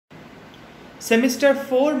Semester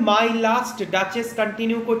 4 মাই last duchess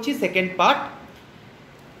continue করছি, second part.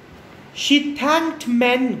 She thanked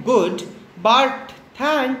men good, but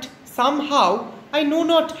thanked somehow, I know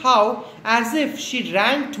not how, as if she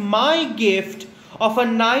ranked my gift of a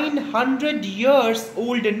 900 years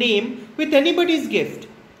old name with anybody's gift.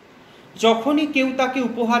 যখনই কেউ তাকে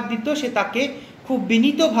উপহার দিত সে তাকে খুব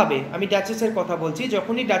বিনীতভাবে, আমি ডাচেসের কথা বলছি,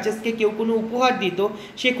 যখনই ডাচেসকে কেউ কোনো উপহার দিত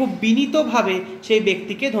সে খুব বিনীতভাবে সেই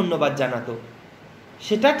ব্যক্তিকে ধন্যবাদ জানাতো।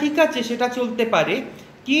 সেটা ঠিক আছে, সেটা চলতে পারে,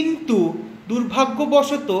 কিন্তু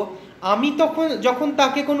দুর্ভাগ্যবশত আমি যখন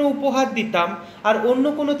তাকে কোনো উপহার দিতাম আর অন্য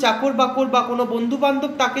কোনো চাকর বাকর বা কোনো বন্ধু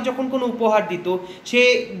বান্ধব তাকে যখন কোনো উপহার দিত সে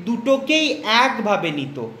দুটোকেই একভাবে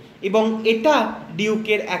নিত, এবং এটা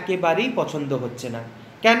ডিউকের একেবারেই পছন্দ হচ্ছে না।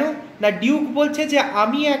 কেন না, ডিউক বলছে যে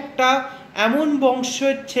আমি একটা এমন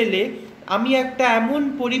বংশের ছেলে, আমি একটা এমন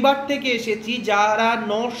পরিবার থেকে এসেছি যারা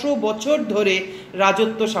 900 বছর ধরে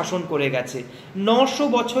রাজত্ব শাসন করে গেছে। 900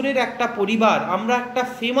 বছরের একটা পরিবার, আমরা একটা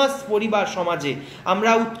ফেমাস পরিবার সমাজে,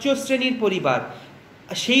 আমরা উচ্চ শ্রেণীর পরিবার,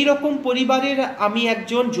 সেই রকম পরিবারের আমি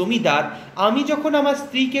একজন জমিদার। আমি যখন আমার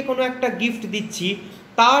স্ত্রীকে কোনো একটা গিফট দিচ্ছি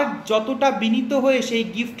তার যতটা বিনীত হয়ে সেই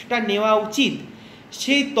গিফটটা নেওয়া উচিত,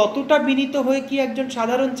 সেই ততটা বিনীত হয়ে কি একজন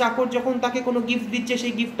সাধারণ চাকর যখন তাকে কোনো গিফট দিচ্ছে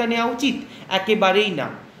সেই গিফটটা নেওয়া উচিত? একেবারেই না।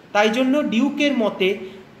 তাই জন্য ডিউকের মতে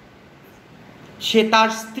সে তার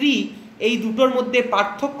স্ত্রী এই দুটোর মধ্যে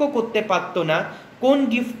পার্থক্য করতে পারত না, কোন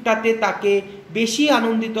গিফটটাতে তাকে বেশি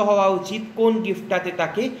আনন্দিত হওয়া উচিত, কোন গিফটটাতে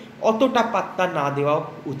তাকে অতটা পাত্তা না দেওয়া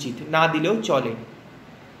উচিত, না দিলেও চলে।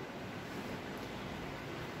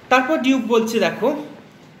 তারপর ডিউক বলছে, দেখো,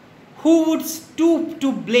 who would stoop to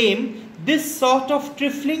blame this sort of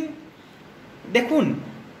trifling? দেখুন,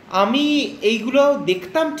 আমি এইগুলো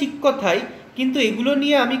দেখতাম ঠিক কথাই, কিন্তু এগুলো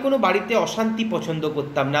নিয়ে আমি কোনো বাড়িতে অশান্তি পছন্দ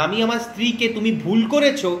করতাম না। আমি আমার স্ত্রীকে তুমি ভুল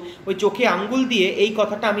করেছো ওই চোখে আঙ্গুল দিয়ে এই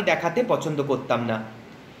কথাটা আমি দেখাতে পছন্দ করতাম না।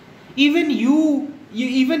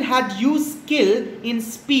 even had you skill in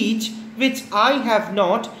speech which I have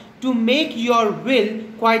not, to make your will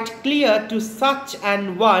quite clear to such an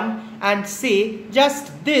one, and say just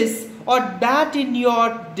this or that in your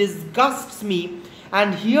disgusts me, and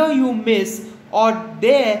here you miss or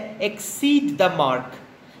there exceed the mark.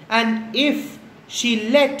 And if she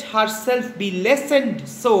let herself be lessened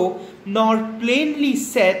so, nor plainly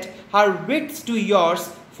set her wits to yours,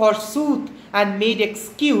 forsooth, and made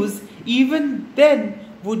excuse, even then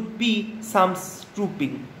would be some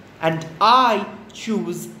stooping, and I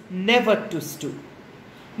choose never to stoop.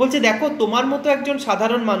 বলছে, দেখো, তোমার মতো একজন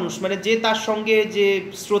সাধারণ মানুষ, মানে যে তার সঙ্গে যে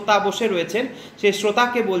শ্রোতা বসে রয়েছেন সে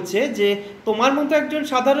শ্রোতাকে বলছে যে তোমার মতো একজন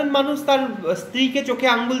সাধারণ মানুষ তার স্ত্রীকে চোখে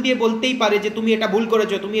আঙ্গুল দিয়ে বলতেই পারে যে তুমি এটা ভুল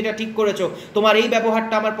করেছো, তুমি এটা ঠিক করেছো, তোমার এই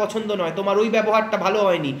ব্যবহারটা আমার পছন্দ নয়, তোমার ওই ব্যবহারটা ভালো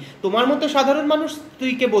হয়নি, তোমার মতো সাধারণ মানুষ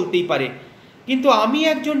স্ত্রীকে বলতেই পারে। কিন্তু আমি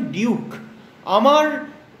একজন ডিউক,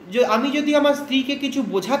 আমি যদি আমার স্ত্রীকে কিছু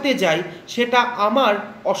বোঝাতে যাই সেটা আমার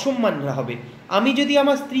অসম্মান হবে। আমি যদি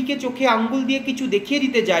আমার স্ত্রীকে চোখে আঙ্গুল দিয়ে কিছু দেখিয়ে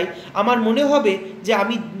দিতে যাই আমার মনে হবে যে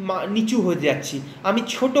আমি নিচু হয়ে যাচ্ছি, আমি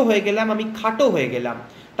ছোট হয়ে গেলাম, আমি খাটো হয়ে গেলাম।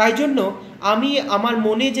 তাই জন্য আমি আমার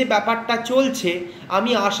মনে যে ব্যাপারটা চলছে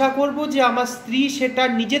আমি আশা করব যে আমার স্ত্রী সেটা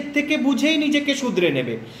নিজের থেকে বুঝেই নিজেকে শুধরে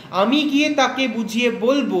নেবে। আমি গিয়ে তাকে বুঝিয়ে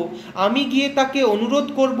বলবো, আমি গিয়ে তাকে অনুরোধ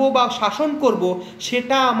করব বা শাসন করব,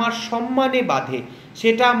 সেটা আমার সম্মানে বাধে,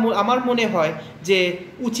 সেটা আমার মনে হয় যে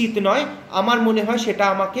উচিত নয়, আমার মনে হয় সেটা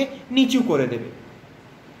আমাকে নিচু করে দেবে।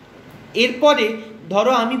 এরপরে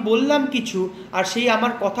ধরো আমি বললাম কিছু আর সেই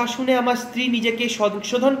আমার কথা শুনে আমার স্ত্রী নিজেকে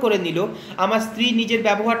সংশোধন করে নিল, আমার স্ত্রী নিজের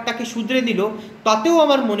ব্যবহারটাকে শুধরে নিল, তাতেও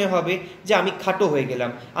আমার মনে হবে যে আমি খাটো হয়ে গেলাম,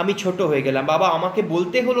 আমি ছোট হয়ে গেলাম। বাবা, আমাকে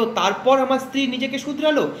বলতে হলো, তারপর আমার স্ত্রী নিজেকে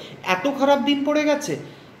শুধরালো, এত খারাপ দিন পড়ে গেছে।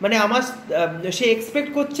 মানে সে এক্সপেক্ট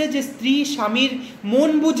করছে যে স্ত্রী স্বামীর মন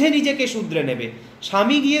বুঝে নিজেকে শুধরে নেবে,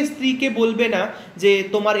 স্বামী গিয়ে স্ত্রীকে বলবে না যে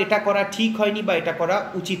তোমার এটা করা ঠিক হয়নি বা এটা করা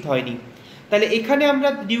উচিত হয়নি। তাহলে এখানে আমরা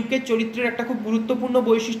ডিউকের চরিত্রের একটা খুব গুরুত্বপূর্ণ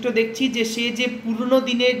বৈশিষ্ট্য দেখছি যে সে যে পুরনো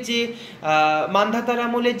দিনের যে মান্ধাতার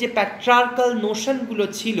আমলের যে প্যাট্রার্কাল নোশনগুলো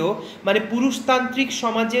ছিল, মানে পুরুষতান্ত্রিক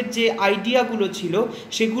সমাজের যে আইডিয়াগুলো ছিল,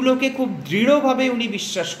 সেগুলোকে খুব দৃঢ়ভাবে উনি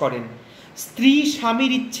বিশ্বাস করেন। স্ত্রী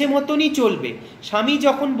স্বামীর ইচ্ছে মতনই চলবে, স্বামী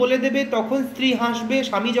যখন বলে দেবে তখন স্ত্রী হাসবে,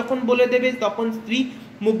 স্বামী যখন বলে দেবে তখন স্ত্রী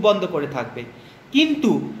মুখ বন্ধ করে থাকবে।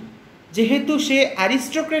 কিন্তু যেহেতু সে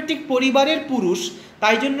অ্যারিস্টোক্রেটিক পরিবারের পুরুষ,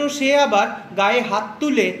 তাই জন্য সে আবার গায়ে হাত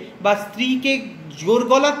তুলে বা স্ত্রীকে জোর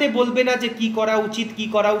গলাতে বলবে না যে কি করা উচিত কি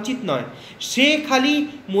করা উচিত নয়, সে খালি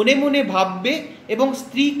মনে মনে ভাববে এবং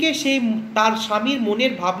স্ত্রীকে সেই তার স্বামীর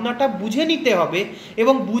মনের ভাবনাটা বুঝে নিতে হবে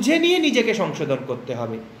এবং বুঝে নিয়ে নিজেকে সংশোধন করতে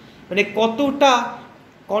হবে। মানে কতটা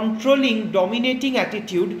কন্ট্রোলিং, ডমিনেটিং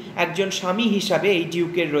অ্যাটিটিউড একজন স্বামী হিসাবে এই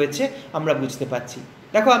ডিউকের রয়েছে আমরা বুঝতে পারছি।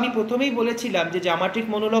 দেখো, আমি প্রথমেই বলেছিলাম যে ড্রামাটিক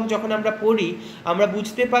মনোলগ যখন আমরা পড়ি আমরা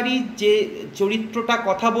বুঝতে পারি যে চরিত্রটা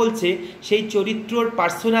কথা বলছে সেই চরিত্রর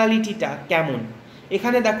পার্সোনালিটিটা কেমন।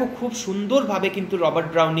 এখানে দেখো খুব সুন্দরভাবে কিন্তু রবার্ট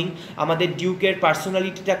ব্রাউনিং আমাদের ডিউকের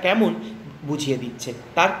পার্সোনালিটিটা কেমন বুঝিয়ে দিচ্ছে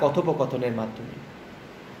তার কথোপকথনের মাধ্যমে।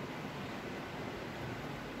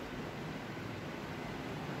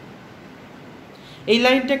 এই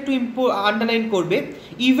লাইনটা একটু আন্ডারলাইন করবে।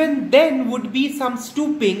 Even then would be some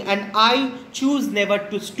stooping and I choose never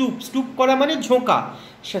to stoop. Stoop করা মানে ঝোঁকা।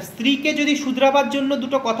 স্ত্রীকে যদি শুধরাবার জন্য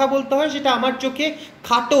দুটো কথা বলতে হয় সেটা আমার চোখে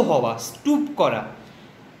খাটো হওয়া, স্টুপ করা।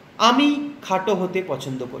 আমি খাটো হতে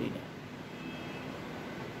পছন্দ করি না।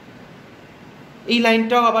 এই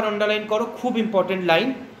লাইনটাও আবার আন্ডারলাইন করো, খুব important line.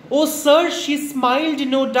 O sir, she স্মাইলড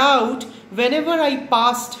no doubt whenever I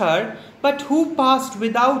passed her, but who passed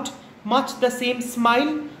without much the same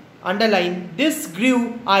smile? Underline, this grew,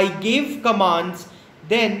 I gave commands,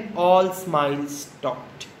 then all smiles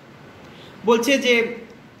stopped. বলছে যে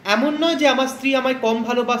এমন নয় যে আমার স্ত্রী আমায় কম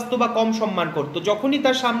ভালোবাসতো বা কম সম্মান করতো, যখনই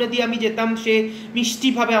তার সামনে দিয়ে আমি যেতাম সে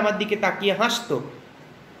মিষ্টিভাবে আমার দিকে তাকিয়ে হাসতো,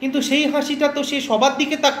 কিন্তু সেই হাসিটা তো সে সবার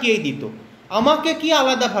দিকে তাকিয়েই দিত, আমাকে কি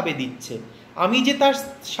আলাদাভাবে দিচ্ছে? আমি যে তার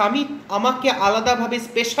স্বামী, আমাকে আলাদাভাবে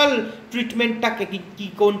স্পেশাল ট্রিটমেন্টটাকে কি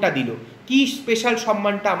কোনটা দিল, কি স্পেশাল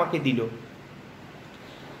সম্মানটা আমাকে দিল।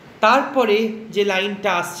 তারপরে যে লাইনটা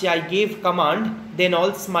আসছে, I gave command then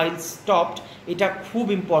all smile stopped, এটা খুব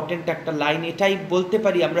ইম্পর্টেন্ট একটা লাইন। এটাই বলতে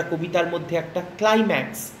পারি আমরা কবিতার মধ্যে একটা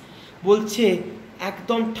ক্লাইম্যাক্স। বলছে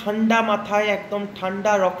একদম ঠান্ডা মাথায়, একদম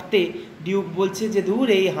ঠান্ডা রক্তে ডিউক বলছে যে দূর,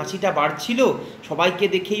 এই হাসিটা বাড়ছিল, সবাইকে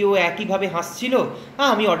দেখেই ও একইভাবে হাসছিল,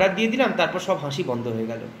 আমি অর্ডার দিয়ে দিলাম, তারপর সব হাসি বন্ধ হয়ে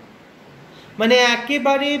গেল। মানে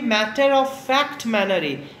একেবারে ম্যাটার অফ ফ্যাক্ট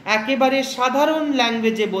ম্যানারে, একেবারে সাধারণ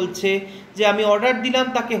ল্যাঙ্গুয়েজে বলছে যে আমি অর্ডার দিলাম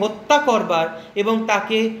তাকে হত্যা করবার, এবং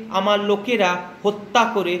তাকে আমার লোকেরা হত্যা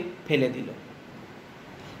করে ফেলে দিল।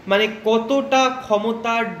 মানে কতটা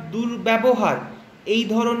ক্ষমতার দুর্ব্যবহার এই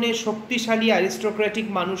ধরনের শক্তিশালী অ্যারিস্টোক্রেটিক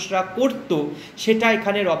মানুষরা করত, সেটা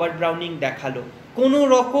এখানে রবার্ট ব্রাউনিং দেখালো। কোনো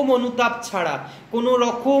রকম অনুতাপ ছাড়া, কোনো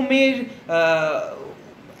রকমের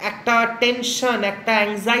একটা টেনশন, একটা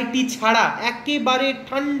অ্যাংজাইটি ছাড়া একেবারে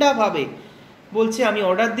ঠান্ডাভাবে বলছে আমি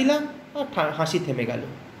অর্ডার দিলাম, আর হাসি থেমে গেল।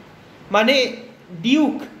 মানে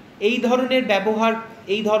ডিউক এই ধরনের ব্যবহার,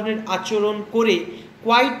 এই ধরনের আচরণ করে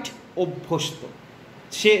কোয়াইট অভ্যস্ত।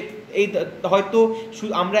 সে এই হয়তো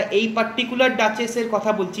আমরা এই পার্টিকুলার ডাচেসের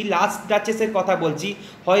কথা বলছি, লাস্ট ডাচেসের কথা বলছি,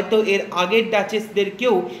 হয়তো এর আগের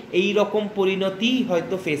ডাচেসদেরকেও এই রকম পরিণতি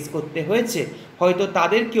হয়তো ফেস করতে হয়েছে, হয়তো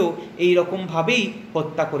তাদেরকেও এই রকমভাবেই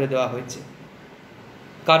হত্যা করে দেওয়া হয়েছে,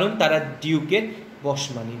 কারণ তারা ডিউকের বশ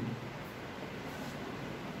মানেনি।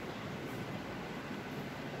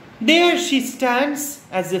 There she stands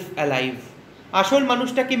as if alive. আসল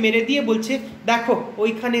মানুষটাকে মেরে দিয়ে বলছে দেখো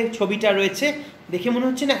ওইখানে ছবিটা রয়েছে, দেখে মনে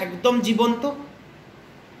হচ্ছে না একদম জীবন্ত?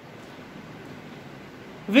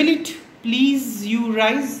 Will it please you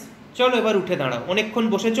rise? চলো এবার উঠে দাঁড়াও, অনেকক্ষণ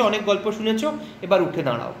বসেছো, অনেক গল্প শুনেছো, এবার উঠে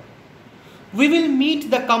দাঁড়াও। We will meet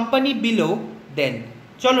the company below then.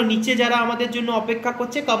 চলো নিচে যারা আমাদের জন্য অপেক্ষা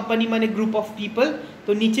করছে, কোম্পানি মানে গ্রুপ অফ পিপল,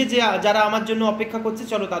 তো নিচে যারা আমার জন্য অপেক্ষা করছে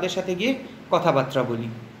চলো তাদের সাথে গিয়ে কথাবার্তা বলি।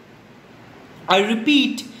 I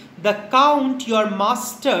repeat, the count, your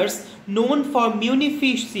masters, known for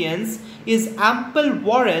munificence, is ample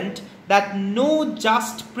warrant that no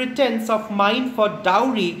just pretense of mine for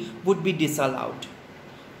dowry would be disallowed.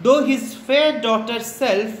 Though his fair daughter's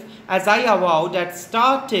self, as I avowed at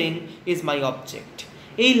starting, is my object.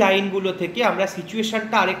 এই লাইনগুলো থেকে আমরা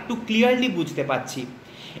সিচুয়েশনটা আরেকটু clearly বুঝতে পারছি।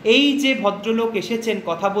 এই যে ভদ্রলোক এসেছেন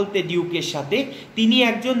কথা বলতে ডিউকের সাথে, তিনি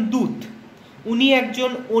একজন দূত। উনি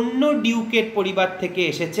একজন অন্য ডিউকের পরিবার থেকে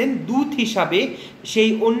এসেছেন দূত হিসাবে, সেই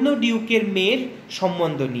অন্য ডিউকের মেয়ের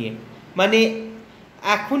সম্বন্ধ নিয়ে। মানে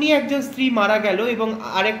এখনই একজন স্ত্রী মারা গেল এবং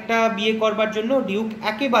আরেকটা বিয়ে করবার জন্য ডিউক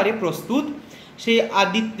একেবারে প্রস্তুত। সেই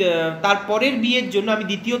তারপরের বিয়ের জন্য, আমি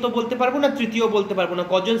দ্বিতীয় তো বলতে পারবো না, তৃতীয় বলতে পারবো না,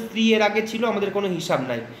 কজন স্ত্রী এর আগে ছিল আমাদের কোনো হিসাব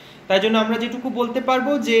নাই। তাই জন্য আমরা যেটুকু বলতে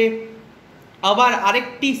পারবো যে আবার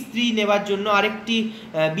আরেকটি স্ত্রী নেওয়ার জন্য, আরেকটি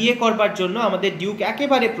বিয়ে করবার জন্য আমাদের ডিউক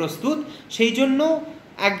একেবারে প্রস্তুত। সেই জন্য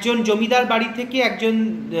একজন জমিদার বাড়ি থেকে একজন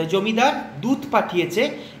জমিদার দূত পাঠিয়েছে,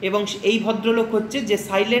 এবং এই ভদ্রলোক হচ্ছে যে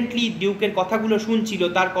সাইলেন্টলি ডিউকের কথাগুলো শুনছিল,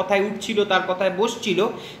 তার কথায় উঠছিল, তার কথায় বসছিল,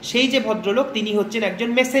 সেই যে ভদ্রলোক তিনি হচ্ছেন একজন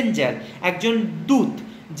মেসেঞ্জার, একজন দূত,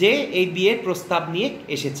 যে এই বিয়ের প্রস্তাব নিয়ে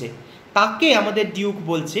এসেছে। তাকে আমাদের ডিউক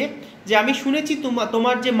বলছে যে আমি শুনেছি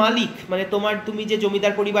তোমার যে মালিক, মানে তুমি যে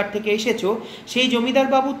জমিদার পরিবার থেকে এসেছো, সেই জমিদার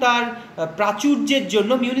বাবু তার প্রাচুর্যের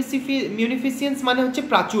জন্য, মিউনিফিসিয়েন্স মানে হচ্ছে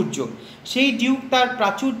প্রাচুর্য, সেই ডিউক তার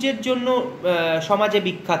প্রাচুর্যের জন্য সমাজে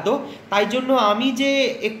বিখ্যাত। তাই জন্য আমি যে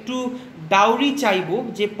একটু ডাউরি চাইবো,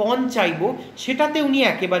 যে পণ চাইবো, সেটাতে উনি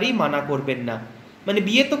একেবারেই মানা করবেন না। মানে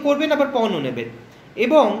বিয়ে তো করবেন, আবার পণও নেবেন।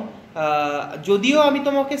 এবং যদিও আমি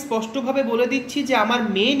তোমাকে স্পষ্টভাবে বলে দিচ্ছি যে আমার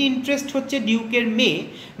মেন ইন্টারেস্ট হচ্ছে ডিউকের মেয়ে,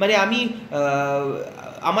 মানে আমি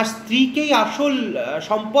আমার স্ত্রীকেই আসল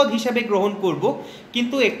সম্পদ হিসাবে গ্রহণ করব,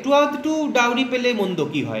 কিন্তু একটু আধটু ডাউরি পেলে মন্দ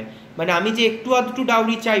কি হয়। মানে আমি যে একটু আধটু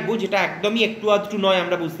ডাউরি চাইবো, যেটা একদমই একটু আধটু নয়,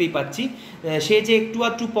 আমরা বুঝতেই পারছি, সে যে একটু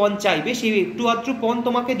আধটু পণ চাইবে, সেই একটু আধটু পণ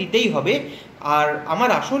তোমাকে দিতেই হবে। আর আমার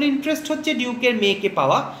আসল ইন্টারেস্ট হচ্ছে ডিউকের মেয়েকে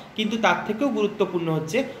পাওয়া, কিন্তু তার থেকেও গুরুত্বপূর্ণ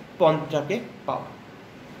হচ্ছে পণটাকে পাওয়া।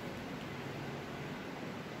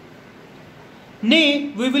 নে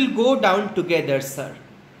we will go down together sir.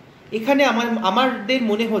 এখানে আমাদের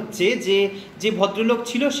মনে হচ্ছে যে ভদ্রলোক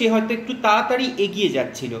ছিল সে হয়তো একটু তাড়াতাড়ি এগিয়ে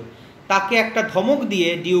যাচ্ছিল। তাকে একটা ধমক দিয়ে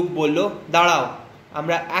ডিউক বলল, দাঁড়াও,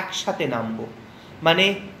 আমরা একসাথে নামবো। মানে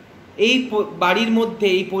এই বাড়ির মধ্যে,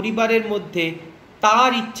 এই পরিবারের মধ্যে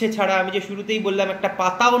তার ইচ্ছে ছাড়া, আমি যে শুরুতেই বললাম একটা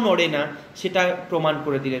পাতাও নড়ে না, সেটা প্রমাণ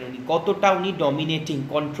করে দিলেন উনি। কতটা উনি ডমিনেটিং,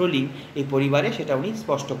 কন্ট্রোলিং এই পরিবারে, সেটা উনি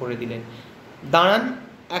স্পষ্ট করে দিলেন। দাঁড়ান,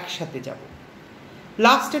 একসাথে যাব।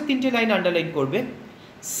 লাস্টের 3টে লাইন আন্ডারলাইন করবে।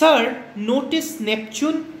 স্যার, নোটিস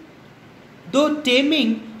নেপচুন, দো টেমিং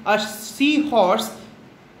আ সি হর্স,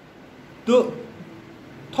 দো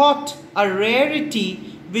thought a rarity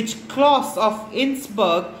which Claus of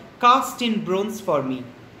Innsbruck cast in bronze for me.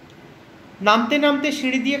 নামতে নামতে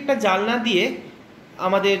সিঁড়ি দিয়ে একটা জানলা দিয়ে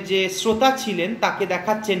আমাদের যে শ্রোতা ছিলেন তাকে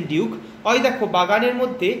দেখাচ্ছেন ডিউক, ওই দেখো বাগানের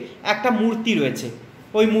মধ্যে একটা মূর্তি রয়েছে।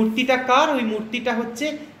 ওই মূর্তিটা কার? ওই মূর্তিটা হচ্ছে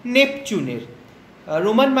নেপচুনের।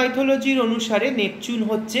 রোমান মাইথোলজির অনুসারে নেপচুন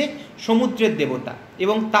হচ্ছে সমুদ্রের দেবতা,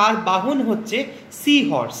 এবং তার বাহন হচ্ছে সি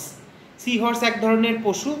হর্স। সি হর্স এক ধরনের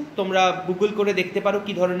পশু, তোমরা গুগল করে দেখতে পারো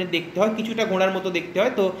কি ধরনের দেখতে হয়, কিছুটা ঘোড়ার মতো দেখতে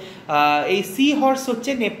হয়। তো এই সি হর্স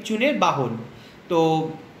হচ্ছে নেপচুনের বাহন। তো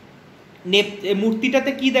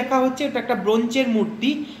মূর্তিটাতে কি দেখা হচ্ছে? এটা একটা ব্রোঞ্জের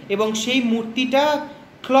মূর্তি, এবং সেই মূর্তিটা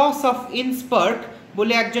ক্লস অফ ইন্সবার্গ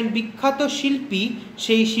বলে একজন বিখ্যাত শিল্পী,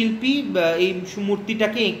 সেই শিল্পী এই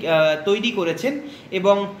মূর্তিটাকে তৈরি করেছেন।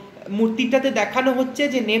 এবং মূর্তিটাতে দেখানো হচ্ছে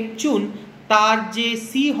যে নেপচুন তার যে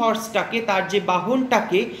সি হর্সটাকে, তার যে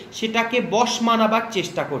বাহনটাকে, সেটাকে বশ মানাবার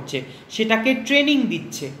চেষ্টা করছে, সেটাকে ট্রেনিং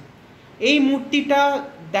দিচ্ছে। এই মূর্তিটা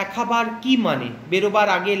দেখাবার কি মানে? বেরোবার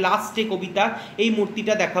আগে লাস্টে কবিতা এই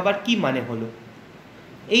মূর্তিটা দেখাবার কি মানে হলো?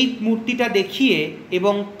 এই মূর্তিটা দেখিয়ে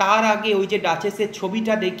এবং তার আগে ওই যে ডাচেসের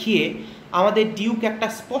ছবিটা দেখিয়ে আমাদের ডিউক একটা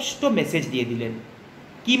স্পষ্ট মেসেজ দিয়ে দিলেন।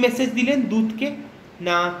 কি মেসেজ দিলেন দূতকে?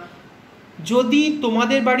 না, যদি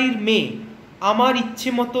তোমাদের বাড়ির মেয়ে আমার ইচ্ছে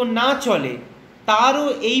মতো না চলে, তারও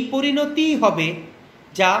এই পরিণতিই হবে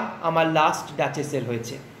যা আমার লাস্ট ডাচেসের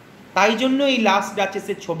হয়েছে। তাই জন্য এই লাস্ট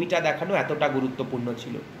ডাচেসের ছবিটা দেখানো এতটা গুরুত্বপূর্ণ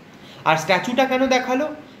ছিল। আর স্ট্যাচুটা কেন দেখালো?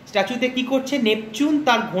 স্ট্যাচুতে কি করছে? নেপচুন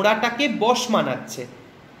তার ঘোড়াটাকে বশ মানাচ্ছে।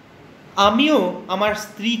 আমিও আমার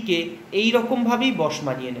স্ত্রীকে এই রকমভাবেই বশ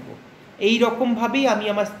মানিয়ে নেব, এই রকমভাবেই আমি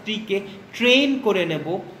আমার স্ত্রীকে ট্রেন করে নেব,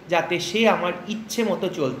 যাতে সে আমার ইচ্ছে মতো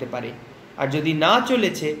চলতে পারে। আর যদি না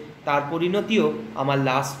চলেছে, তার পরিণতিও আমার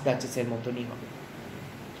লাস্ট ডাচেসের মতনই হবে।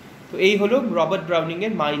 তো এই হলো রবার্ট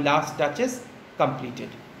ব্রাউনিংয়ের মাই লাস্ট ডাচেস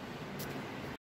কমপ্লিটেড।